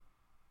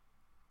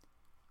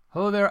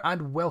Hello there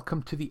and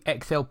welcome to the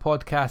XL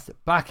podcast,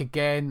 back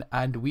again,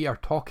 and we are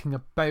talking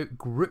about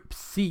Group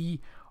C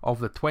of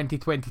the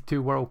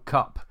 2022 World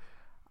Cup,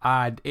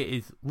 and it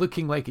is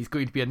looking like it's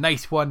going to be a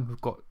nice one.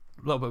 We've got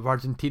a little bit of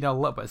Argentina, a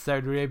little bit of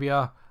Saudi Arabia,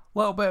 a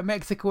little bit of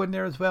Mexico in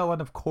there as well, and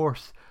of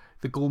course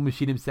the goal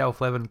machine himself,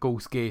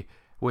 Lewandowski,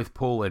 with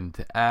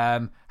Poland.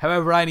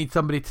 However, I need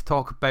somebody to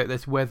talk about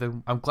this with,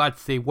 and I'm glad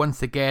to say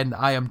once again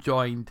I am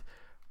joined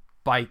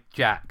by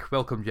Jack.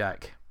 Welcome,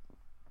 Jack.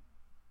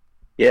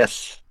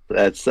 Yes,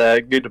 it's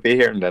good to be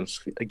here and then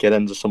get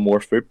into some more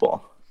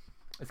football.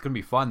 It's going to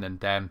be fun,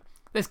 and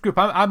this group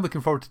I'm looking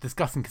forward to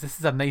discussing because this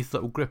is a nice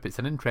little group. It's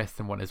an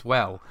interesting one as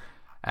well.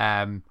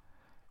 It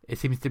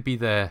seems to be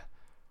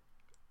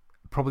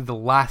probably the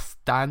last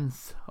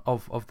dance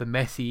of the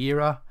Messi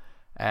era,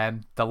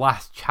 the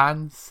last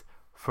chance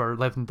for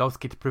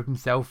Lewandowski to prove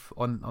himself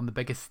on the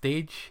biggest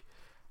stage.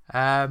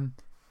 The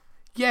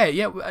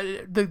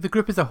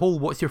group as a whole.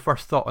 What's your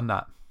first thought on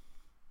that?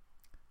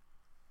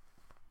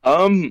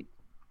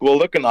 Well,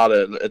 looking at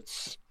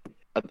it,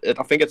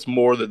 I think it's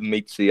more than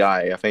meets the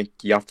eye. I think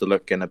you have to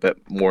look in a bit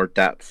more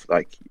depth.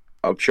 Like,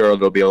 I'm sure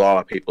there'll be a lot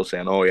of people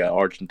saying, "Oh yeah,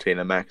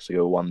 Argentina,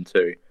 Mexico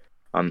 1-2,"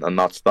 and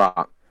that's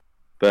that.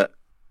 But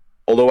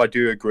although I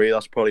do agree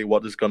that's probably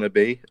what it's going to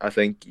be, I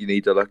think you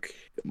need to look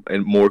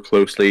more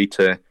closely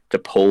to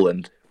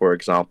Poland, for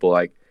example.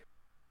 Like,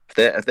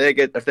 if they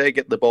get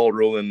the ball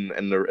rolling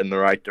in the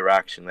right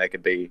direction, they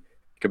could be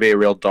a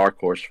real dark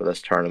horse for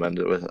this tournament.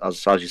 It was,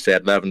 as you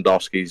said,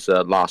 Lewandowski's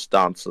last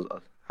dance,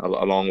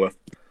 along with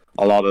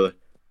a lot of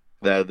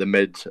the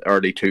mid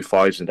early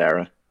 2000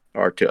 era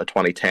or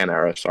 2010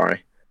 era.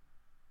 Sorry.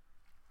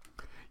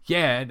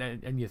 Yeah,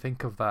 and you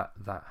think of that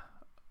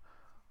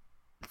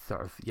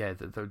sort of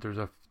there's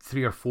a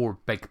 3 or 4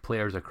 big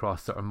players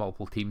across sort of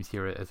multiple teams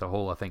here as a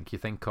whole. I think you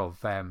think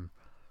of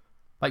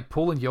like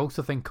Poland. You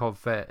also think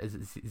of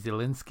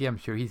Zielinski. I'm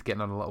sure he's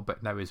getting on a little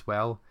bit now as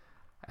well.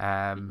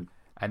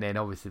 And then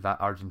obviously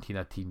that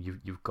Argentina team,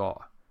 you've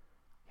got,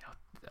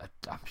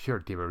 I'm sure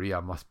Di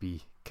Maria must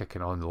be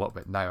kicking on a little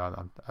bit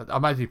now. I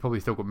imagine he's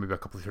probably still got maybe a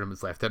couple of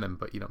tournaments left in him,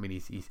 but you know what I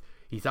mean.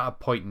 He's at a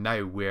point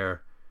now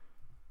where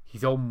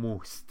he's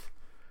almost,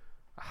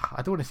 I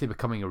don't want to say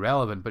becoming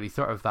irrelevant, but he's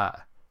sort of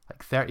that,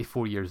 like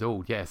 34 years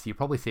old. Yeah, so you're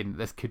probably saying that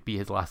this could be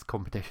his last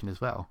competition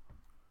as well.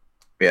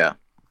 Yeah.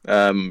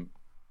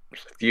 A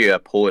few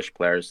Polish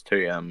players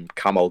too.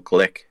 Kamil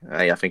Glik,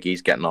 I think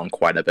he's getting on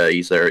quite a bit.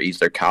 He's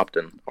their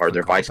captain or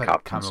their vice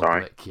captain.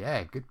 Sorry. Glik.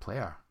 Yeah, good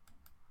player.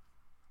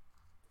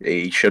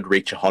 He should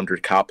reach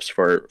 100 caps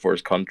for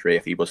his country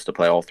if he was to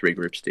play all 3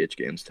 group stage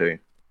games too.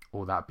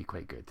 Oh, that'd be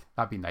quite good.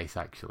 That'd be nice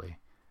actually.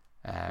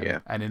 Yeah.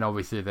 And then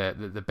obviously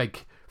the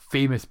big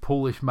famous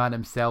Polish man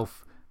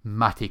himself,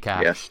 Matty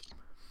Cash. Yes.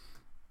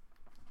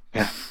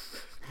 Yeah.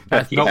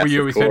 That's not where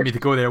you always sent me to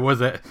go there, was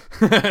it?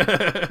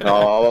 No,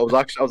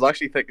 I was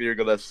actually thinking you were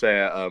gonna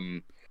say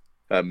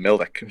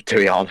Milik, to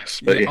be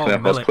honest, but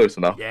that's close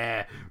enough.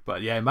 Yeah,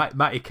 but yeah,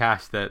 Matty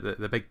Cash,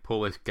 the big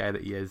Polish guy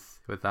that he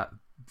is, with that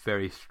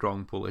very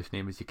strong Polish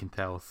name, as you can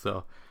tell.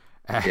 So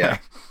yeah,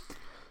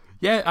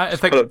 I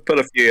think put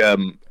a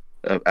few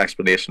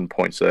explanation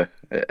points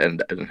in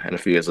a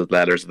few of his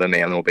letters, and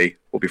then we'll be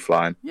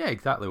flying. Yeah,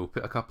 exactly. We'll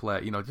put a couple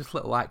of just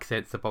little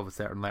accents above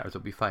certain letters.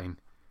 Will be fine.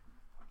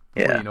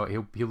 Yeah,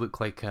 he'll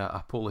look like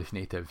a Polish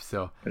native.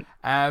 So,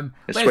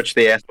 switch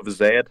the S with a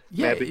Z.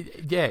 Yeah, maybe.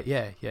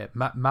 Yeah.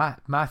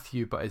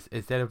 Matthew, but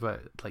instead of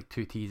like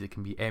 2 T's, it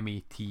can be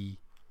Matzhew.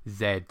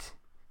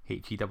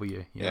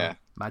 Yeah,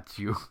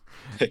 Matthew.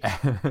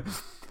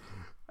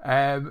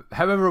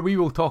 However, we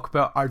will talk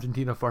about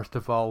Argentina first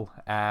of all.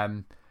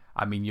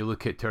 I mean, you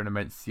look at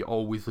tournaments, you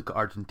always look at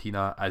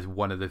Argentina as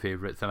one of the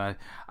favourites, and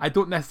I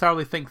don't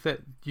necessarily think that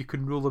you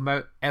can rule them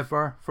out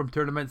ever from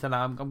tournaments, and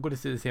I'm going to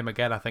say the same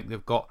again. I think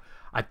they've got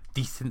a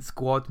decent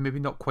squad, maybe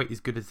not quite as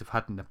good as they've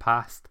had in the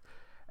past.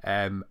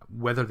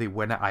 Whether they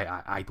win it,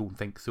 I don't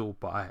think so,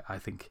 but I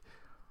think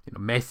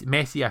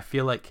Messi, I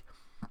feel like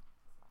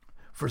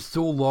for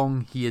so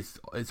long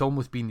it's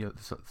almost been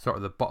sort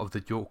of the butt of the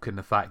joke in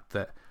the fact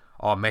that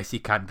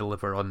Messi can't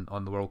deliver on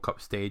the World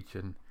Cup stage,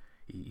 and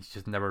he's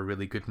just never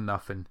really good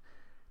enough. And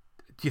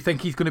do you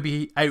think he's going to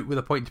be out with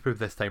a point to prove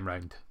this time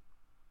round?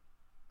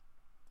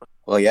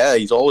 Well, yeah,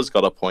 he's always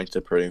got a point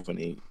to prove when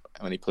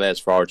he plays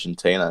for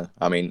Argentina.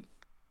 I mean,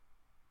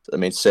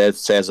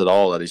 says it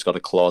all that he's got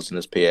a clause in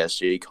his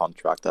PSG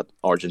contract that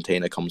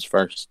Argentina comes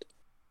first,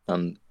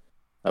 and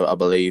I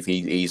believe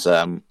he's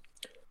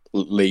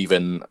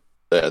leaving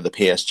the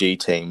PSG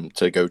team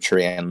to go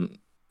train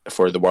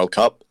for the World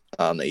Cup,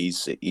 and he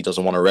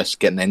doesn't want to risk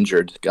getting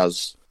injured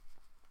because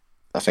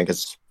I think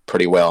it's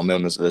pretty well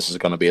known as this is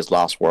going to be his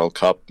last World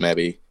Cup,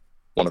 maybe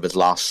one of his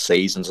last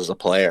seasons as a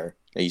player.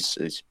 He's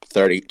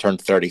turned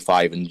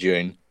 35 in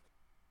June,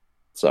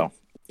 so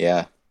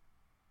yeah.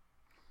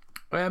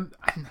 And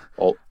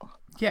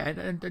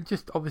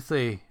just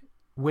obviously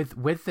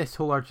with this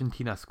whole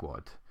Argentina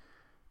squad,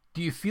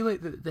 do you feel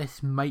like that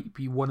this might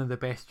be one of the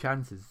best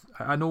chances?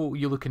 I know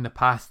you look in the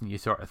past and you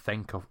sort of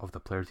think of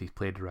the players he's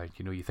played around.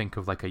 You think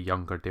of like a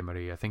younger Di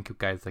Maria, think of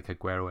guys like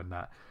Aguero and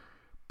that.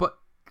 But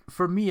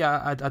for me,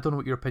 I don't know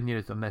what your opinion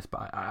is on this,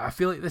 but I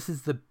feel like this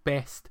is the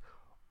best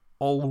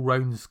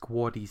all-round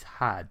squad he's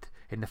had,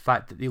 in the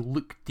fact that they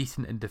look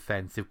decent in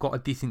defence. They've got a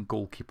decent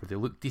goalkeeper. They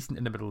look decent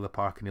in the middle of the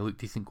park, and they look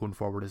decent going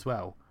forward as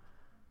well.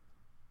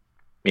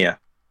 Yeah.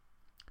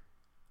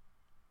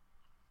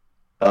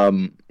 So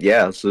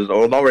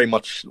there's not very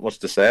much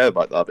to say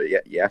about that, but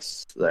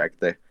yes, like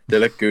they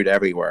look good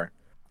everywhere.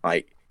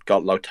 Like,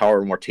 got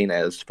Lautaro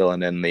Martinez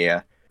filling in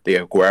the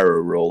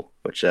Aguero role,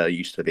 which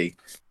used to be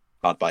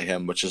had by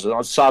him, which is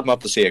sad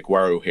not to see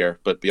Aguero here,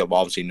 but we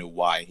obviously know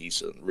why.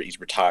 He's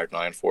retired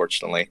now,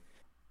 unfortunately,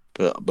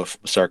 but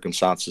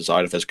circumstances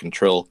out of his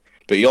control.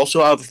 But you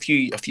also have a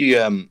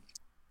few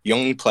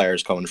young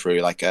players coming through,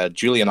 like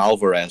Julian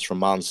Alvarez from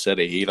Man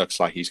City. He looks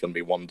like he's going to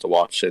be one to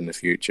watch in the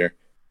future.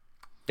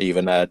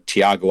 Even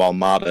Thiago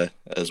Almada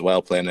as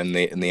well, playing in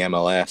the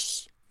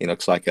MLS. He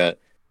looks like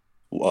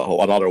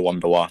another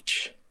one to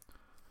watch.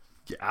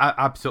 Yeah,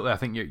 absolutely. I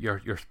think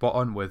you're spot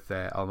on with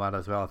Almada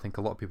as well. I think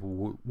a lot of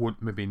people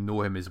won't maybe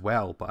know him as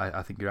well, but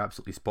I think you're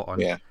absolutely spot on.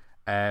 Yeah.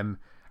 And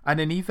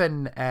then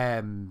even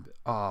I'm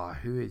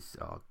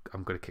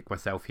going to kick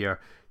myself here.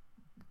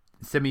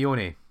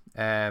 Simeone.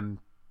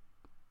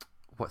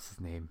 What's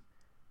his name?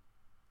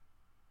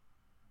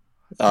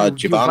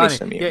 Giovanni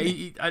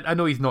Simeone. Yeah, I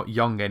know he's not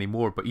young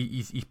anymore, but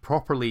he's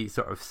properly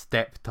sort of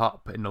stepped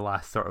up in the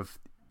last sort of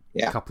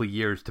couple of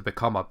years to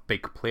become a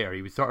big player.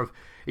 He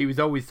was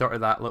always sort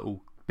of that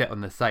little bit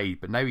on the side,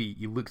 but now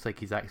he looks like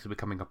he's actually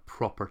becoming a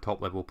proper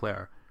top level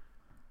player.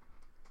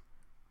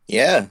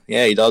 Yeah,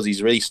 he does.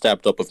 He's really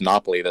stepped up with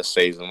Napoli this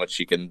season, which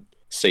you can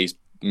see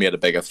made a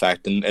big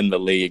effect in the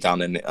league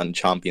and in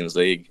Champions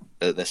League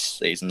this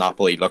season.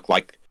 Napoli look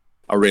like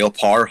a real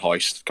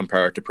powerhouse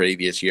compared to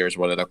previous years,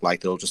 where they look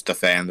like they'll just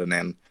defend and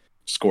then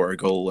score a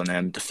goal and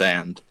then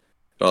defend.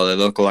 So they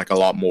look like a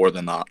lot more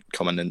than that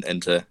coming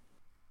into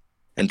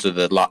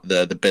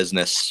the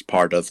business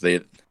part of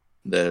the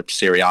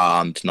Serie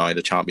A and now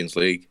the Champions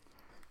League.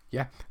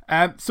 Yeah.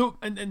 So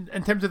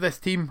in terms of this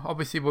team,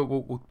 obviously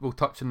we'll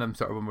touch on them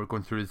sort of when we're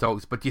going through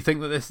results. But do you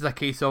think that this is a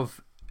case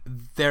of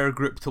their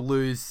group to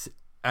lose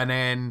and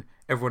then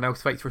everyone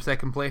else fights for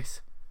second place?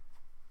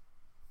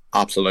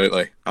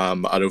 Absolutely.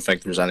 I don't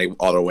think there's any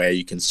other way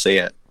you can see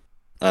it.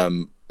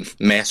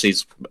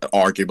 Messi's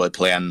arguably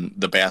playing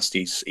the best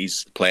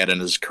he's played in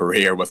his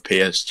career with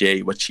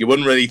PSG, which you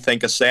wouldn't really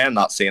think of saying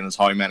that, seeing as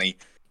how many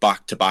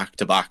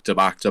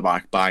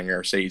back-to-back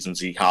banger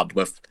seasons he had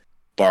with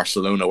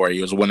Barcelona, where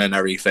he was winning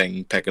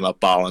everything, picking up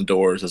Ballon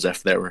d'Ors as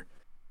if they were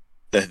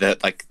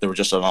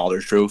just another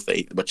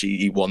trophy, but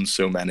he won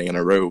so many in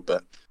a row.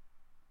 But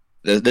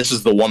this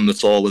is the one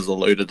that's always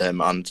eluded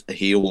him, and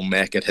he will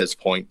make it his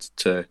point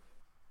to,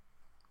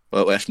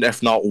 well,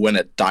 if not win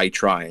it, die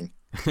trying.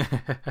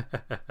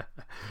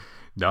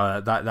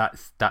 No,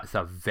 that's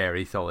a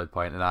very solid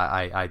point, and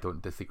I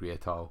don't disagree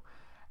at all.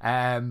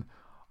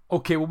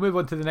 Okay, we'll move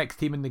on to the next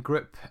team in the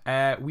group.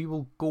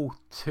 We'll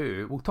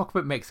talk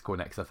about Mexico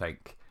next, I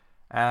think.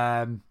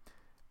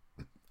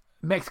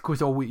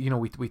 Mexico's always,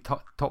 we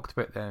talked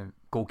about the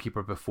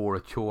goalkeeper before,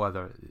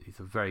 Ochoa. He's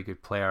a very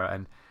good player,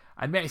 and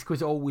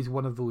Mexico's always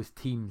one of those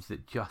teams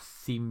that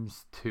just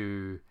seems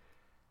to,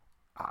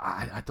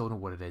 I don't know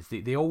what it is.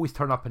 They always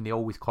turn up and they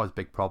always cause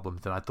big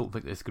problems, and I don't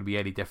think this is going to be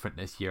any different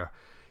this year.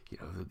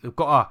 They've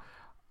got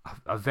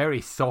a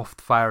very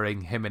soft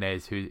firing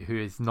Jimenez who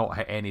has not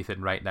hit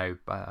anything right now.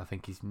 But I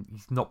think he's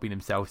not been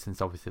himself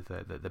since obviously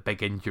the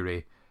big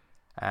injury.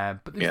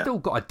 But they've still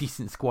got a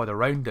decent squad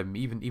around him,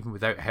 even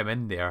without him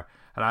in there.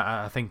 And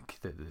I think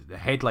the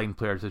headline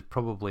players is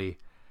probably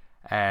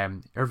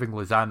Irving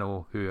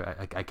Lozano, who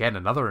again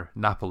another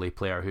Napoli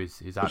player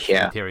who's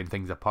absolutely tearing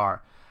things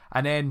apart.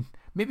 And then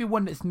maybe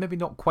one that's maybe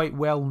not quite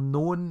well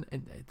known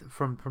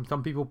from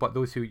some people, but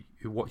those who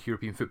watch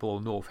European football will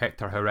know of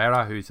Hector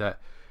Herrera, who's at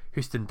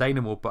Houston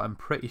Dynamo, but I'm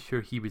pretty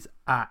sure he was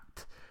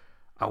at,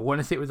 I want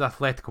to say it was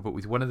Atletico, but it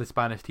was one of the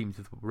Spanish teams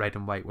with red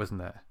and white,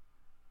 wasn't it?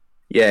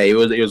 Yeah, he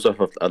was with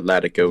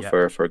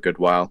Atletico for a good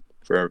while,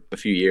 for a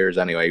few years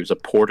anyway. He was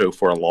at Porto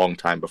for a long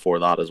time before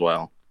that as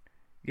well.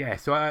 Yeah,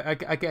 so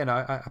again,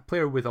 a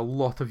player with a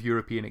lot of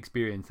European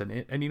experience,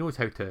 and he knows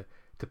how to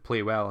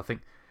play well. I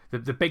think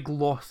the big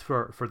loss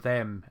for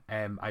them,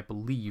 I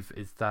believe,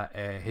 is that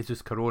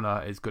Jesus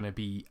Corona is going to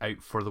be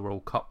out for the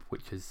World Cup,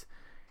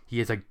 he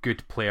is a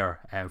good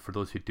player. For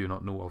those who do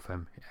not know of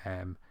him,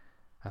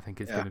 I think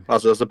it's going to be...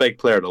 That's a big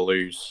player to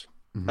lose.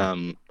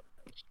 Mm-hmm.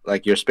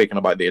 Like you're speaking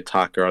about the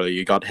attack earlier,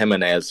 you got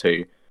Jimenez,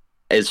 who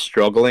is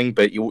struggling,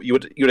 but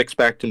you'd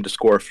expect him to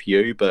score a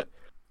few. But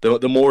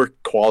the more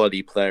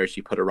quality players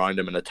you put around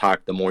him in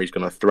attack, the more he's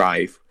going to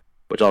thrive.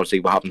 Which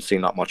obviously we haven't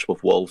seen that much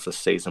with Wolves this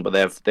season, but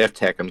they've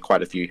taken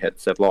quite a few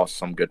hits. They've lost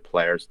some good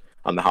players,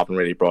 and they haven't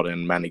really brought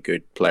in many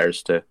good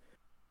players to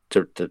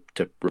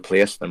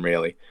replace them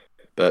really.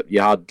 But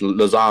you had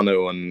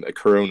Lozano and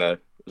Corona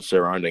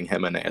surrounding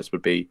Jimenez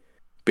would be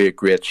a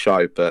great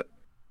shout, but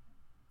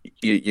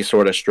you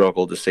sort of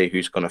struggle to see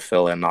who's going to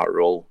fill in that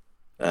role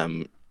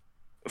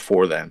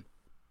for them.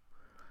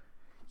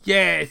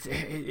 Yeah,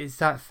 it's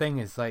that thing.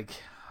 It's like,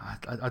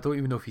 I don't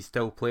even know if he's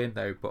still playing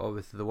now, but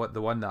obviously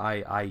the one that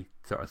I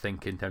sort of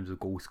think in terms of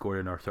goal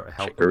scoring or sort of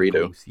helping with Chicharito.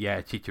 goals,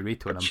 yeah,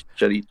 Chicharito, and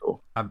Chicharito.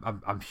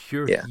 I'm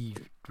sure Yeah. he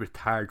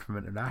retired from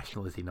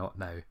international, is he not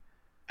now?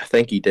 I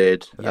think he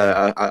did.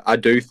 Yeah. I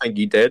do think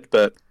he did,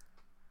 but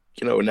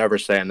never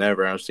say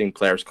never. I've seen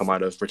players come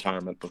out of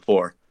retirement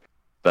before,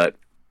 but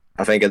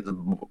I think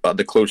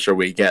the closer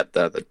we get,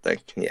 I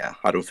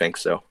don't think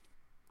so.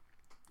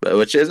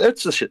 But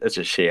it's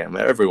a shame.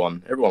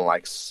 Everyone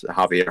likes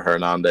Javier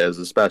Hernandez,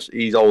 especially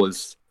he's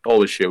always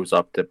shows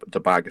up to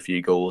bag a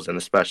few goals, and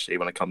especially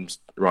when it comes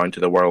around to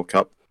the World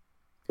Cup.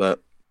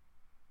 But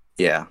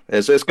yeah,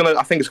 I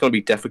think it's gonna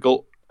be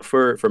difficult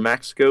for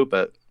Mexico,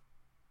 but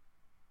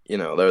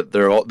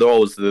they're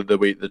always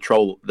the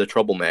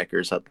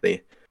troublemakers at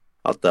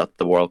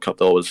the World Cup.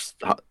 They always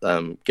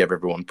give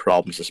everyone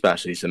problems,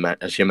 especially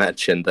as you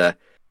mentioned,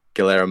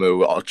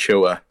 Guillermo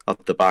Ochoa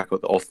at the back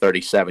with all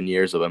 37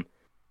 years of him.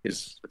 It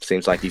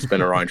seems like he's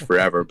been around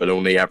forever, but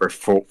only ever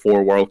four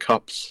World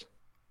Cups.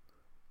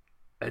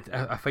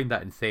 I find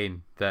that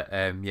insane. That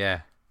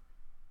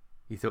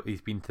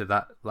he's been to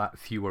that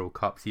few World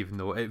Cups, even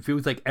though it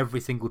feels like every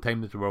single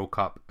time there's a World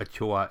Cup,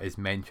 Ochoa is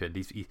mentioned.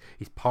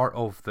 He's part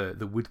of the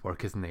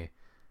woodwork, isn't he?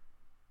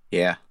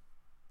 Yeah.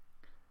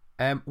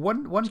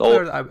 One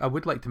player that I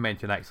would like to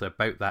mention actually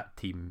about that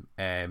team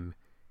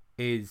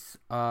is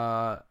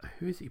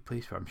who is he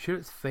plays for? I'm sure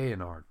it's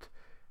Feyenoord.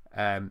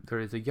 There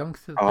is a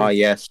youngster.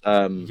 Yes.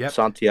 Yep.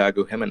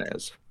 Santiago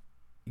Jimenez.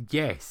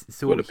 Yes.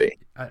 So would it be?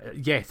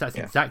 Yes, that's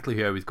exactly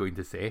who I was going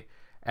to say.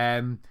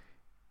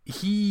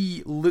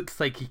 He looks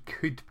like he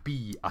could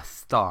be a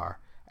star.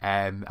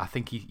 I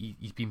think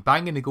he's been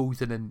banging the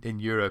goals in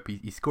Europe.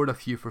 He scored a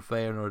few for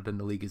Feyenoord in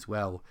the league as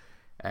well.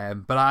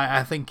 But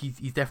I think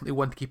he's definitely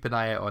one to keep an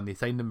eye out on. They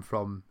signed him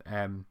from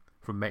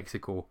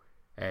Mexico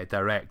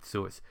direct,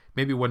 so it's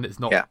maybe one that's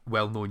not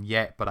well known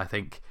yet. But I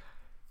think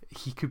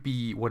he could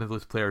be one of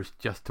those players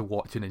just to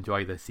watch and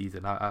enjoy this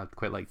season. I'd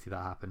quite like to see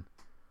that happen.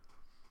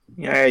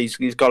 Yeah,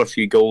 he's got a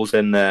few goals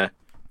in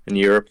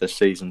Europe this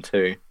season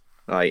too.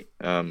 Like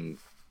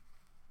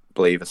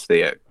believe it's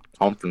the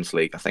Conference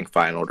League. I think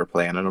Feyenoord are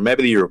playing in, or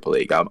maybe the Europa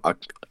League. I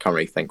can't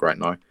really think right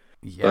now.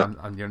 Yeah,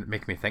 you're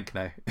making me think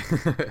now.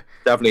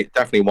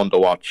 definitely one to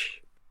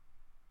watch.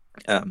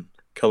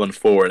 Coming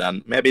forward,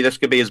 and maybe this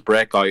could be his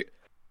breakout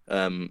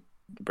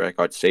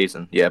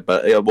season. Yeah,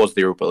 but it was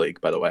the Europa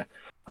League, by the way.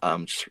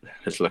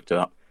 Just looked it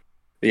up.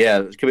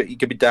 Yeah, it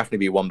could definitely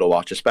be one to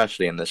watch,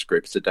 especially in this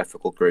group. It's a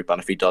difficult group,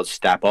 and if he does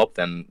step up,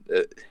 then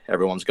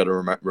everyone's got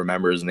to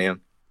remember his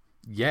name.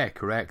 Yeah,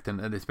 correct, and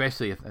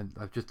especially and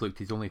I've just looked.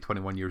 He's only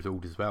 21 years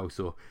old as well,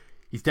 so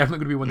he's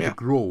definitely going to be one to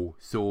grow.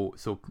 So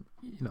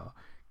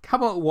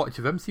have a watch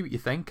of him, see what you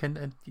think,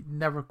 and you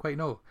never quite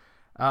know.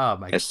 Oh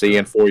my! See you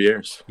in 4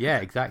 years. Yeah,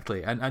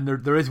 exactly. And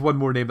there is one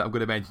more name that I'm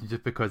going to mention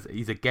just because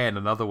he's again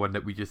another one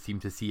that we just seem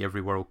to see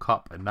every World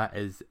Cup, and that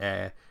is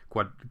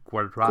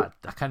Guardado.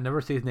 I can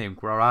never say his name.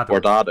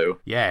 Guardado.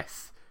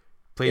 Yes,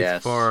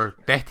 plays for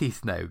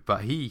Betis now,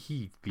 but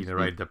he's been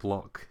around the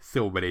block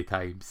so many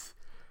times.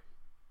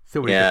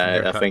 So many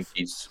I think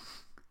he's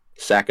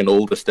second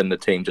oldest in the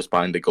team, just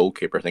behind the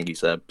goalkeeper. I think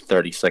he's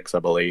 36, I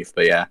believe.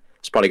 But yeah,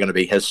 it's probably going to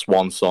be his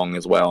swan song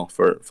as well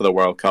for the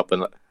World Cup,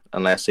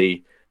 unless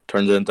he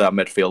turns into a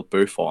midfield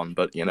Buffon.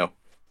 But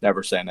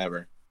never say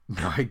never.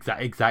 No,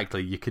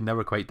 exactly. You can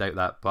never quite doubt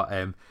that. But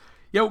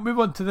we'll move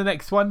on to the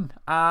next one.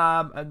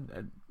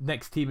 And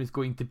next team is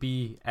going to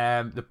be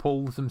the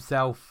Poles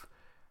themselves.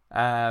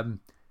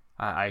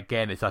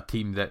 Again, it's a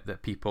team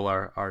that people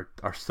are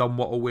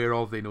somewhat aware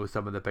of. They know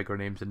some of the bigger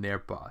names in there,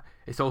 but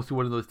it's also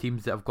one of those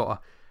teams that have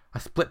got a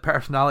split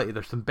personality.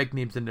 There's some big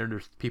names in there, and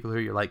there's people who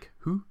you're like,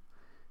 who?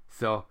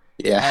 So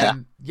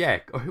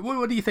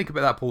what do you think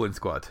about that Poland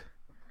squad?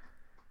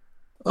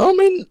 I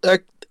mean,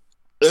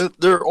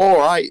 they're all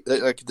right.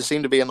 They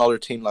seem to be another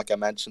team, like I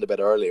mentioned a bit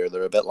earlier.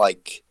 They're a bit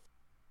like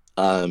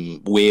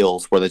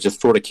Wales, where they just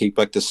sort of keep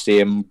like the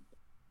same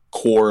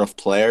core of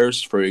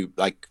players for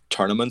like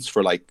tournaments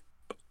for like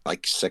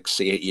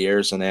 6-8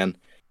 years, and then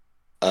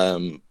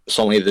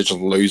suddenly they just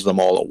lose them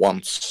all at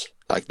once.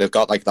 Like they've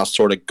got like that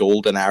sort of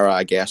golden era,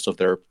 I guess, of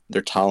their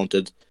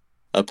talented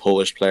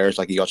Polish players.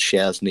 Like you got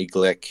Szczesny,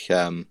 Glick.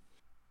 I'm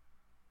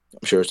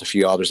sure there's a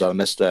few others that I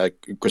missed.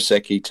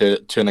 Grosicki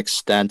to an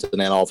extent,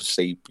 and then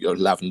obviously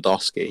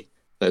Lewandowski.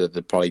 They're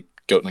probably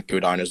going to go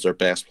down as their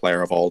best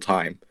player of all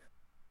time.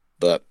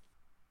 But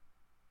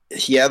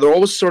yeah, they're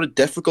always sort of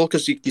difficult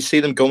because you see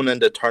them going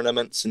into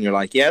tournaments, and you're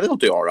like, yeah, they'll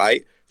do all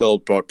right. They'll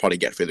probably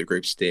get through the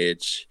group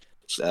stage,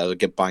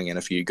 get banging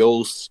a few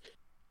goals,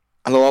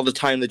 and a lot of the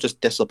time they just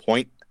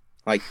disappoint.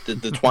 Like the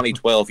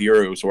 2012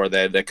 Euros where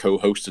they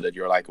co-hosted it,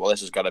 you're like, well,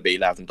 this has got to be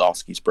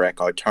Lewandowski's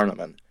breakout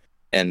tournament,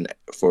 and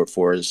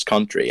for his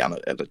country, and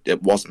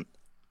it wasn't.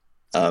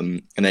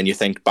 And then you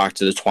think back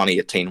to the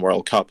 2018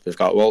 World Cup, they've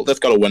got a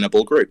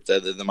winnable group.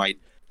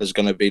 There's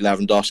going to be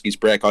Lewandowski's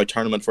breakout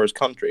tournament for his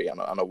country, and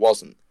it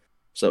wasn't.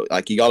 So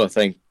like you got to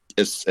think.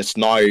 It's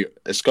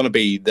going to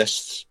be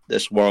this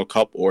World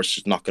Cup, or it's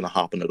just not going to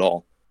happen at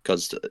all,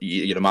 because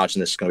you'd imagine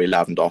this is going to be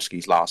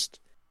Lewandowski's last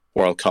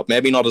World Cup.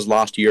 Maybe not his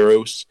last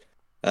Euros.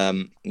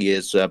 He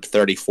is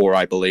 34,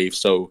 I believe.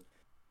 So,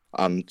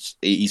 and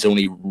he's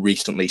only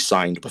recently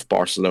signed with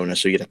Barcelona,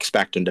 so you'd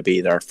expect him to be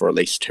there for at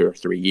least 2 or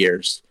 3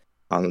 years.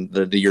 And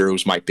the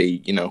Euros might be,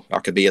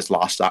 that could be his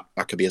last. That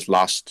could be his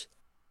last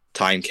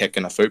time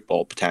kicking a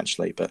football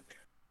potentially. But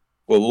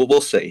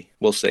we'll see.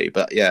 We'll see.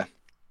 But yeah,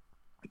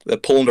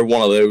 Poland are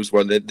one of those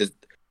where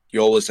you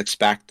always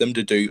expect them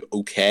to do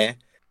okay,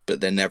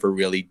 but they never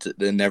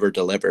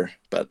deliver.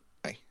 But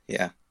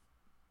yeah.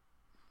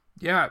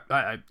 Yeah,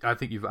 I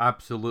think you've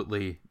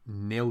absolutely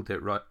nailed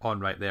it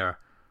right there.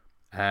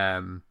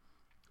 In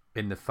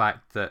the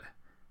fact that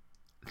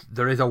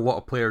there is a lot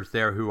of players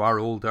there who are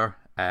older,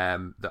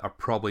 that are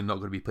probably not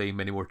going to be playing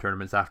many more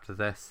tournaments after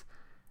this.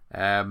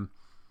 I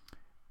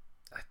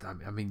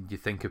mean, you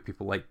think of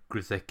people like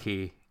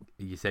Grzycki,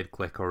 you said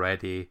Klick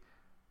already.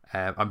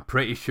 I'm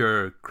pretty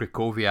sure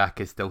Krychowiak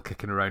is still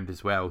kicking around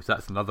as well, so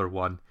that's another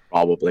one.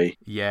 Probably.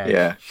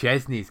 Yeah.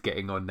 Szczesny's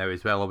getting on now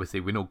as well. Obviously,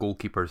 we know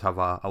goalkeepers have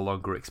a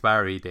longer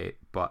expiry date,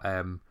 but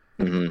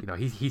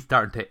he's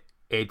starting to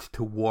edge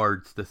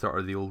towards the sort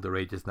of the older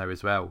ages now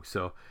as well.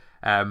 So,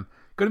 going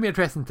to be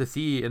interesting to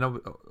see,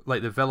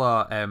 like the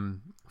Villa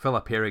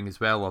pairing as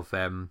well of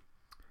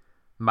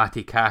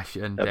Matty Cash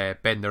and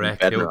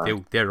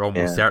Bednarek. They're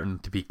almost certain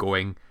to be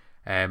going.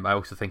 I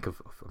also think I'm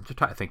just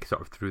trying to think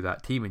sort of through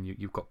that team, and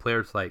you've got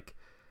players like,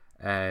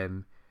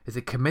 is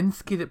it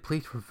Kaminski that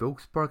plays for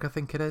Wolfsburg? I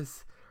think it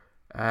is.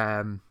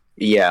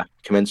 Yeah,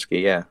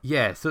 Kaminski. Yeah.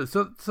 Yeah. So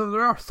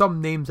there are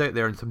some names out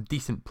there and some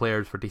decent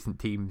players for decent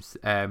teams.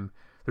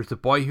 There's the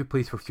boy who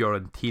plays for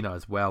Fiorentina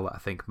as well that I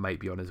think might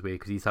be on his way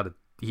because he had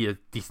a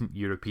decent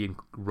European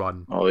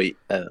run. Oh,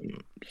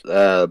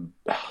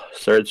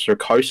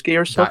 Zurkowski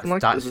or something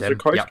like that. Is it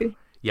Zurkowski?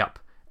 Yep.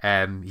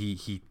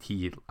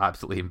 He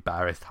absolutely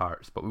embarrassed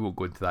Hearts, but we won't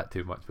go into that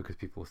too much because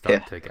people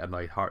start to get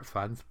annoyed, Hearts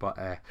fans. But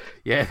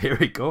yeah, there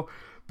we go.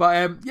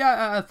 But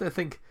I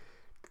think,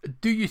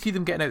 do you see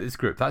them getting out of this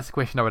group? That's the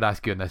question I would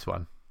ask you on this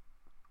one.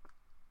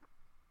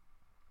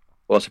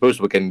 Well, I suppose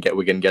we can get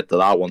to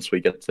that once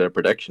we get to their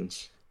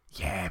predictions.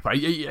 Yeah, but are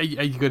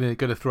you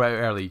gonna throw it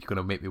out early? You're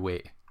gonna make me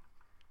wait.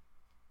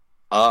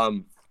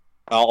 I'll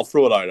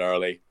throw it out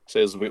early.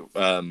 Says we.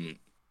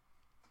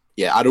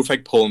 Yeah, I don't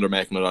think Poland are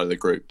making it out of the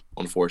group,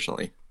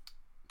 unfortunately,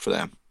 for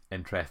them.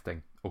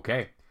 Interesting.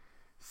 Okay,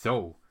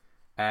 so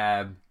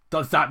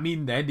does that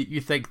mean then that you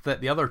think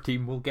that the other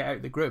team will get out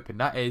of the group, and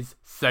that is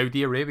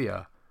Saudi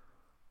Arabia?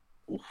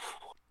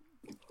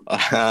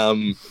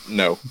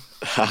 No,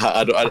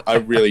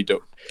 I really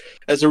don't.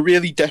 It's a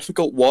really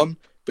difficult one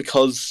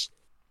because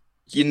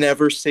you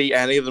never see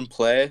any of them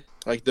play.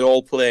 Like, they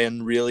all play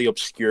in really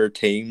obscure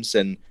teams,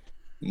 and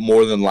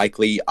more than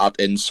likely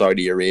in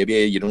Saudi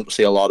Arabia, you don't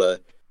see a lot of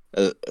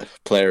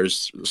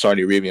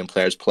Saudi Arabian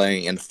players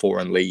playing in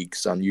foreign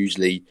leagues, and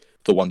usually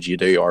the ones you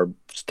do are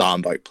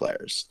standout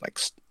players. Like,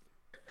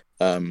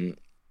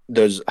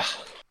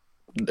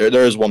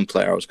 there is one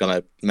player I was going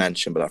to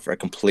mention, but I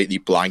completely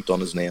blanked on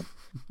his name.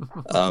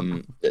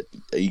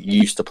 He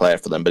used to play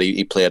for them, but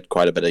he played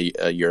quite a bit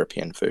of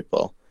European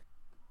football.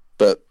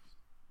 But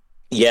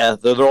yeah,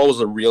 they're always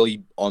a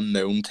really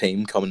unknown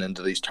team coming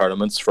into these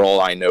tournaments. For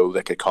all I know,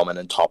 they could come in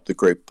and top the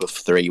group with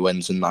 3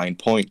 wins and 9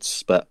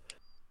 points. But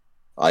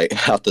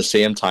at the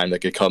same time, they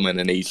could come in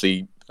and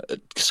easily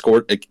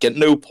get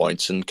no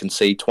points and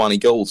concede 20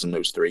 goals in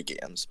those 3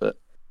 games. But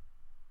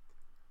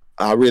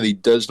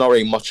there's not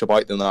really much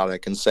about them that I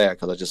can say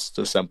because I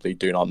just simply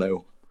do not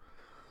know.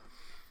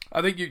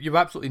 I think you've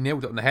absolutely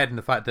nailed it on the head in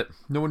the fact that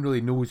no one really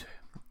knows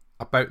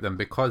about them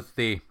because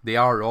they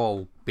are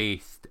all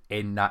based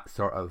in that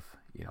sort of,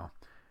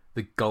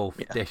 the Gulf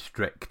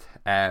district.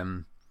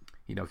 I'm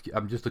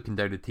just looking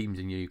down the teams,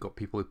 and you've got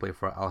people who play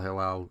for Al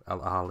Hilal, Al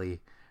Ahly,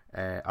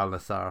 Al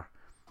Nassr.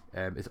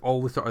 It's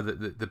all the sort of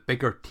the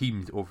bigger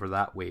teams over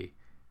that way.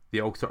 They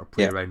all sort of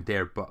play around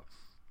there, but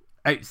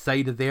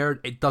outside of there,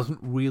 it doesn't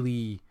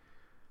really.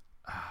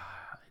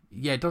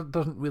 It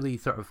doesn't really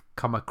sort of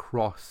come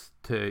across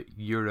to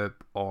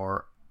Europe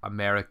or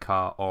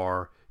America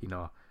or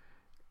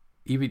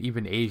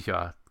even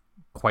Asia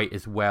quite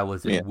as well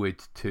as it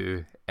would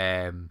to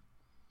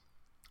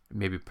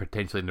maybe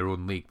potentially in their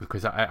own league,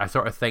 because I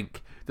sort of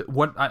think that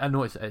I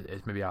know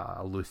it's maybe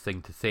a loose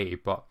thing to say,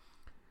 but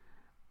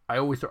I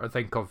always sort of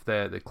think of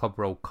the Club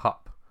World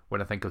Cup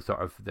when I think of sort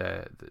of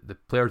the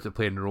players that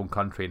play in their own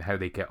country and how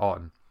they get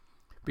on,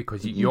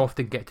 because you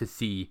often get to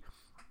see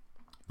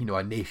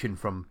a nation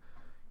from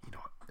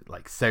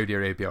like Saudi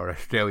Arabia or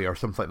Australia or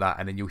something like that,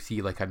 and then you'll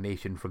see like a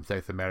nation from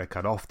South America,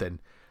 and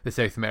often the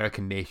South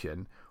American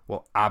nation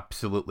will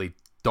absolutely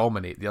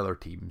dominate the other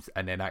teams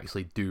and then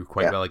actually do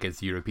quite well against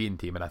the European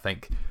team. And I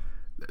think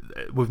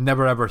we've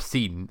never ever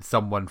seen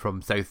someone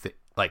from South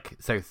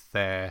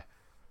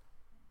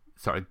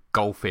sort of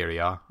Gulf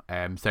area,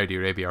 Saudi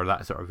Arabia or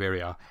that sort of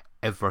area,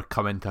 ever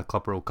come into a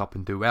Club World Cup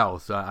and do well.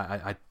 So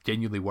I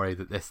genuinely worry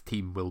that this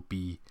team will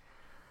be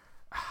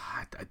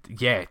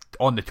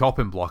on the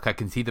chopping block. I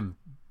can see them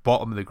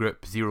bottom of the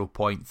group, 0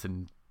 points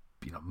and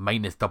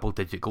minus double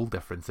digit goal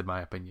difference in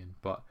my opinion.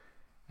 But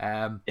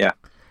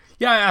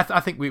Yeah, I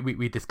think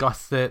we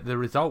discussed the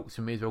results.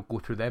 We may as well go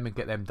through them and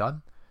get them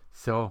done.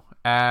 So,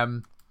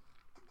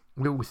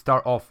 we will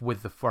start off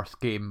with the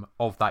first game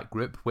of that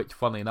group, which,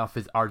 funnily enough,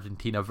 is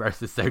Argentina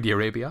versus Saudi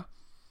Arabia.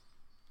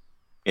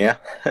 Yeah.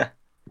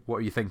 What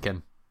are you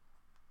thinking?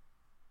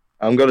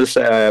 I'm going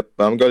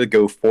to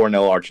go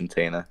 4-0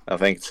 Argentina. I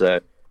think it's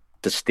the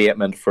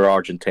statement for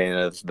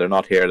Argentina is they're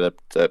not here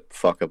to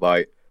fuck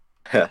about.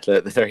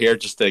 They're here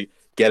just to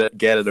get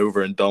it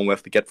over and done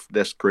with, to get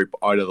this group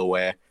out of the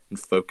way and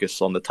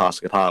focus on the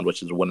task at hand,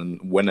 which is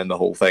winning the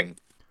whole thing.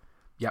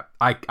 Yeah,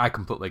 I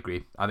completely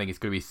agree. I think it's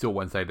going to be so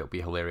one-sided, it'll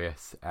be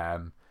hilarious.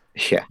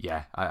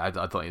 Yeah. I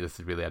don't think this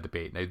is really a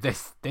debate. Now,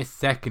 this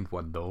second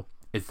one, though,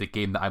 is the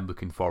game that I'm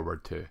looking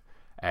forward to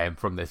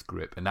from this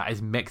group, and that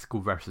is Mexico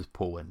versus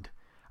Poland.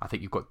 I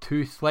think you've got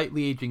two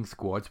slightly aging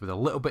squads with a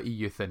little bit of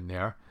youth in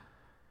there.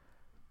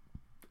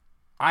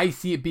 I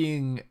see it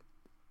being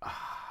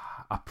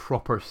a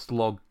proper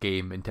slog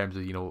game in terms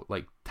of,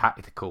 like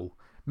tactical.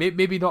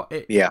 Maybe not.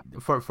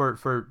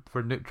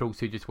 For neutrals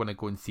who just want to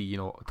go and see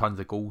tons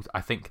of goals.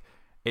 I think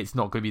it's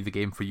not going to be the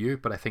game for you.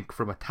 But I think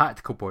from a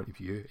tactical point of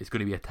view, it's going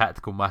to be a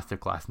tactical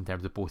masterclass in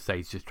terms of both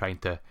sides just trying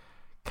to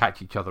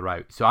catch each other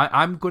out. So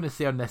I'm going to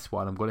say on this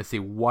one, I'm going to say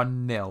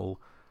 1-0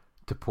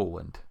 to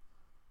Poland.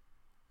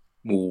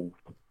 Ooh.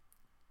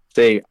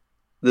 See,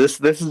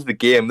 this is the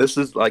game. This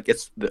is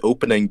it's the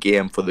opening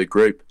game for the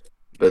group.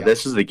 But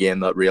This is the game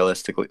that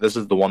realistically, this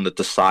is the one that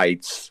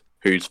decides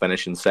who's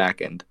finishing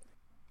second.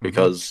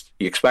 Because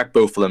you expect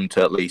both of them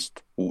to at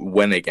least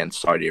win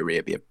against Saudi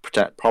Arabia,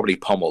 probably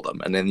pummel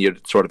them, and then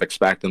you'd sort of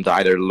expect them to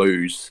either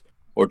lose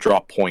or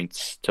drop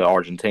points to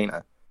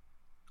Argentina.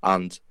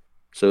 And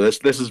so this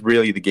is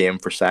really the game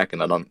for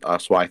second, and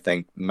that's why I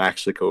think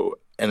Mexico,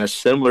 in a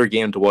similar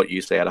game to what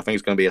you said, I think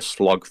it's going to be a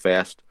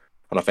slugfest,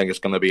 and I think it's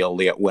going to be a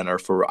late winner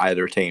for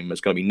either team.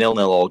 It's going to be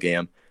 0-0 all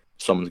game.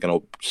 Someone's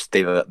going to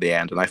steal it at the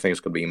end, and I think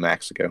it's going to be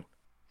Mexico.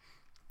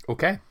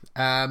 Okay.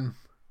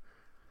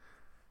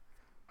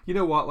 You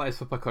know what? Let's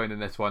flip a coin in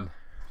this one.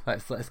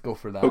 Let's go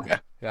for that. Okay.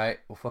 Right,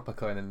 we'll flip a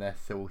coin in this.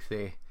 So we'll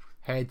say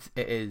heads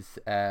it is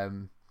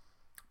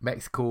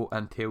Mexico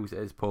and tails it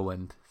is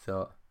Poland.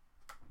 So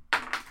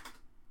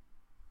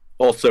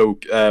also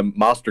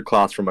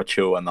masterclass from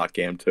Ochoa in that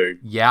game too.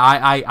 Yeah,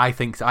 I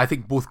think so. I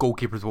think both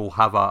goalkeepers will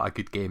have a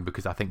good game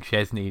because I think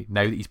Szczesny,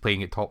 now that he's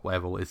playing at top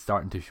level, is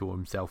starting to show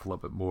himself a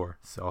little bit more.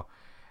 So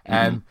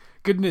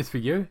good news for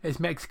you is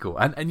Mexico,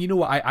 and you know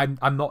what,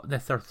 I'm not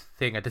necessarily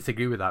saying I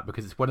disagree with that,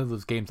 because it's one of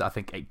those games that I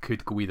think it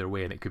could go either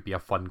way and it could be a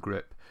fun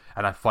group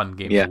and a fun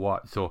game to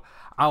watch. So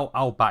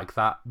I'll back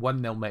that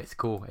 1-0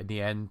 Mexico in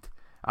the end,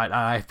 and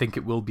I think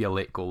it will be a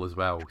late goal as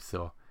well.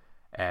 So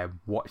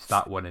watch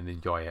that one and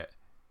enjoy it.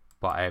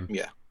 But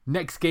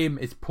next game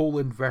is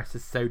Poland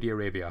versus Saudi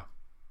Arabia.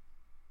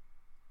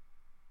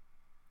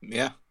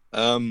 Yeah,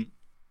 I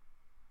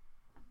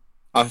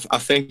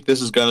think this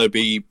is going to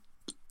be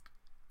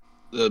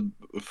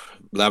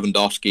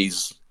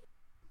Lewandowski's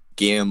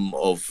game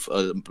of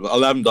a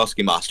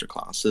Lewandowski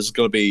masterclass. This is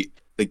going to be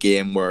the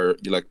game where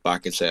you look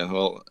back and say,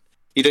 well,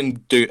 he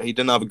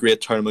didn't have a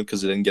great tournament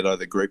because he didn't get out of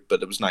the group,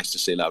 but it was nice to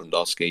see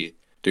Lewandowski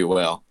do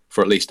well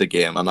for at least a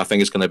game. And I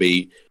think it's going to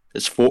be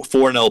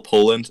 4-0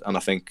 Poland, and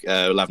I think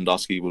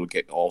Lewandowski will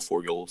get all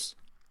 4 goals.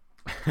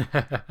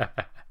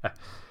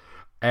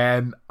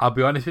 I'll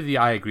be honest with you,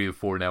 I agree with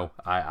 4-0.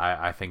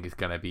 I think it's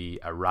going to be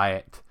a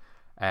riot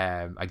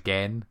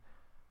again.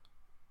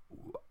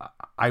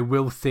 I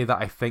will say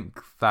that I think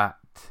that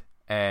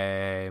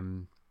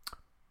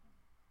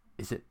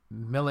is it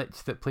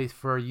Milic that plays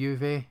for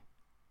Juve?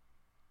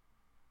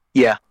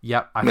 Yeah.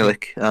 Yep.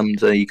 Milic, and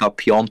you got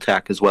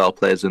Piontek as well,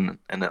 plays in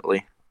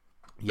Italy.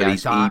 Yeah,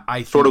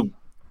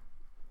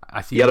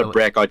 he had a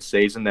breakout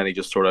season, then he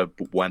just sort of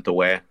went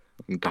away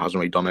and hasn't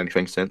really done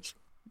anything since.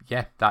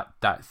 Yeah,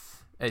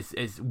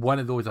 it's one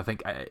of those. I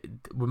think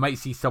we might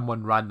see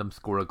someone random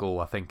score a goal.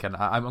 I think, and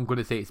I'm going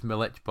to say it's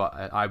Milic, but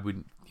I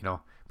wouldn't,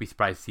 be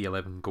surprised to see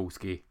 11 goal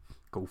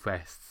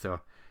fest.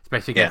 So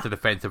especially against a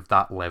defense of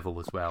that level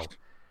as well.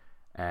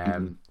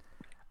 And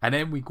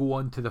then we go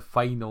on to the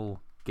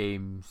final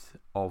games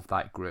of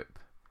that group,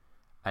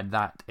 and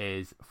that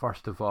is,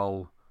 first of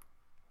all,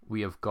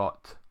 we have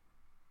got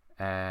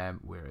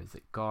where is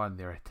it gone?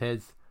 There it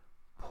is.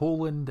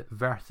 Poland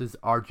versus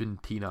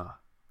Argentina.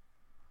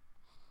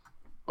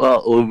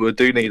 Well, we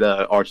do need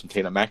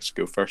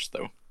Argentina-Mexico first,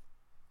 though,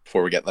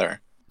 before we get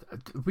there.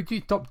 Would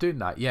you stop doing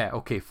that? Yeah,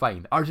 okay,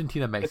 fine.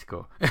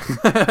 Argentina-Mexico.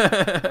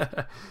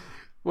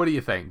 What do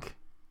you think?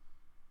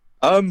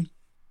 I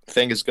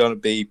think it's going to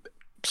be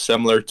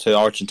similar to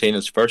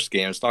Argentina's first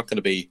game. It's not going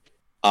to be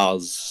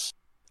as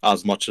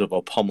much of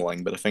a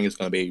pummeling, but I think it's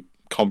going to be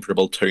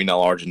comfortable 2-0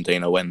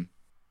 Argentina win.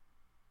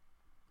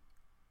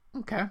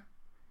 Okay.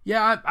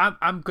 Yeah,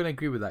 I'm going to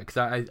agree with that,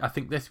 because I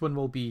think this one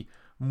will be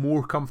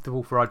more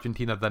comfortable for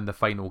Argentina than the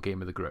final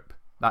game of the group.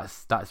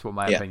 That's what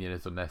my opinion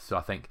is on this. So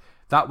I think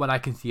that one I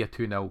can see a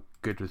 2-0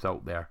 good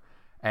result there.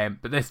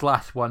 But this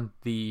last one,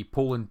 the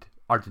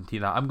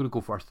Poland-Argentina, I'm going to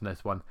go first on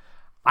this one.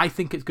 I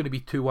think it's going to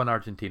be 2-1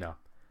 Argentina.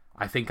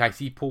 I think I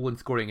see Poland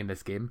scoring in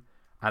this game.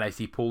 and I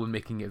see Poland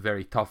making it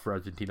very tough for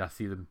Argentina. I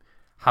see them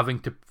having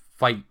to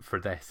fight for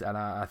this, and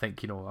I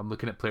think, I'm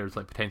looking at players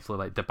like potentially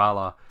like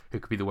Dybala, who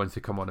could be the ones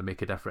who come on and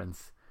make a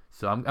difference.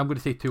 So I'm going to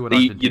say 2-1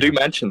 Argentina. You do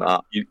mention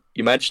that.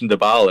 You mentioned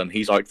Dybala, and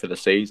he's out for the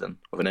season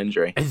with an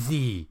injury. Is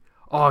he?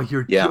 Oh,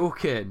 you're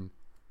joking.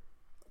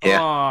 Yeah.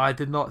 Oh, I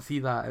did not see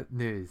that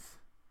news.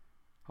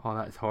 Oh,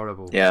 that's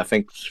horrible. Yeah, I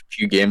think a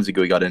few games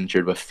ago he got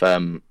injured with...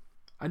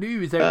 I knew he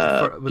was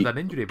out with an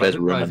injury, but I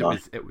didn't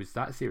realise it was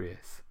that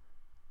serious.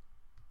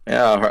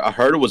 Yeah, I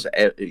heard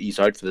he's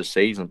out for the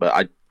season,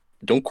 but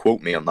don't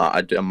quote me on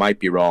that. I might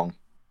be wrong.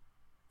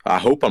 I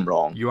hope I'm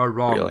wrong. You are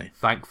wrong, really.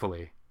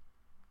 Thankfully.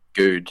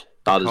 Good.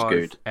 That is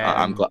good.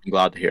 I'm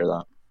glad to hear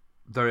that.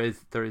 There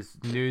is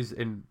news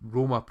in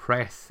Roma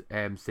press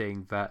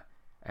saying that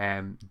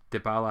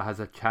Dybala has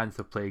a chance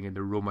of playing in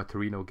the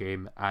Roma-Torino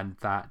game, and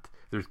that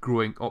there's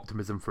growing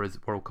optimism for his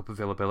World Cup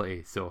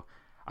availability. So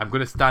I'm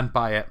going to stand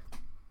by it.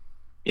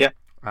 Yeah.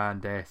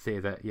 And say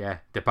that,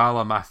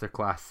 Dybala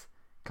masterclass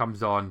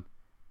comes on,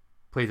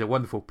 plays a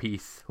wonderful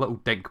piece, little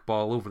dink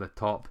ball over the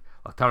top,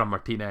 Lautaro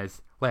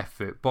Martinez, left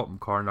foot, bottom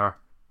corner,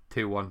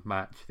 2-1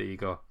 match. There you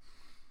go.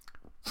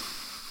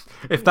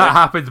 If that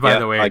happens, by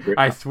the way,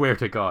 I swear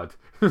to God.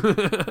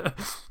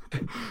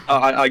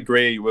 I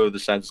agree with the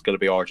sense it's going to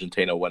be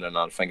Argentina winning, and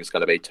I think it's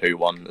going to be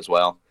 2-1 as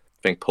well.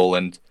 I think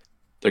Poland,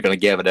 they're going to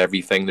give it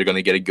everything. They're going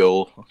to get a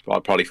goal,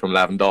 probably from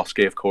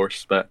Lewandowski, of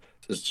course, but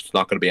it's just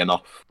not going to be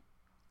enough.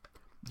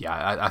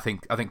 Yeah, I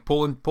think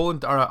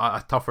Poland are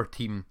a tougher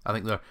team. I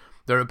think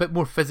they're a bit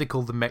more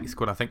physical than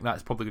Mexico, and I think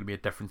that's probably going to be a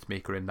difference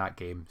maker in that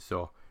game.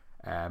 So,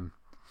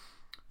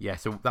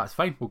 so that's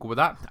fine. We'll go with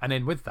that. And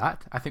then with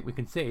that, I think we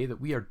can say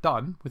that we are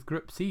done with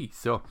Group C.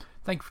 So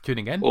thank you for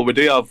tuning in. Well, we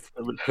do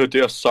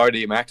have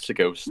Saudi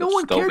Mexico. No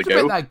one cares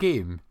about that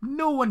game.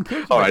 No one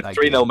cares All about right,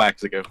 that 3-0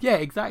 Mexico. Yeah,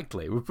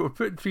 exactly. We're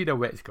putting 3-0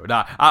 Mexico.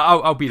 Nah,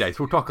 I'll be nice.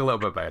 We'll talk a little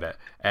bit about it.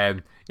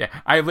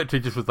 I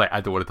literally just was like,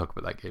 I don't want to talk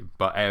about that game.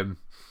 But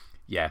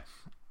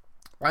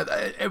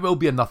it will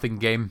be a nothing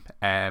game.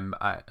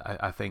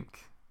 I think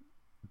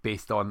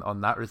based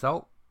on that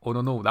result. Oh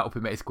no, that'll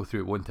put Mexico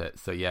through, won't it?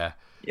 So yeah.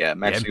 Yeah,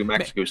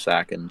 Mexico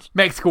second.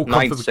 Mexico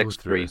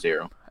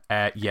 9-6-3-0.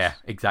 Yeah,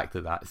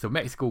 exactly that. So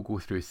Mexico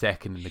goes through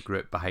second in the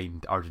group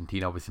behind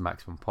Argentina, obviously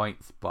maximum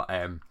points. But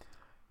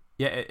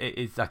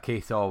it's a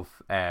case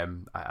of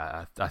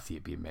I see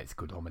it being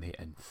Mexico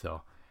dominating.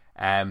 So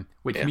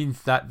which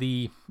means that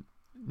the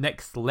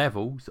next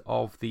levels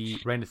of the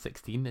round of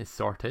 16 is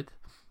sorted,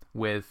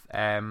 with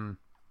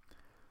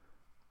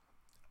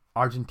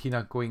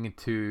Argentina going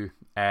into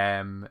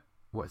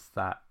what's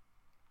that?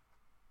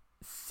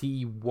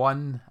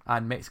 C1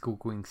 and Mexico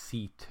going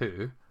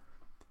C2.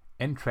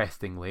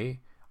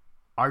 Interestingly,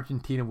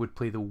 Argentina would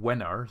play the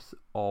winners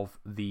of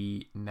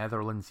the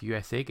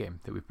Netherlands-USA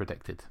game that we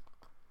predicted.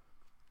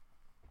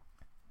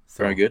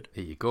 So, very good.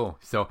 There you go.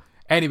 So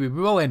anyway,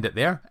 we will end it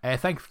there.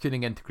 Thank you for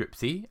tuning in to Group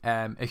C.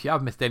 If you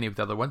have missed any of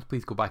the other ones,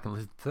 please go back and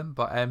listen to them.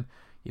 But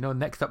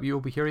next up you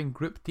will be hearing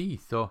Group D.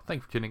 So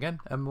thank you for tuning in,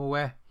 and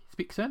we'll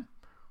speak soon.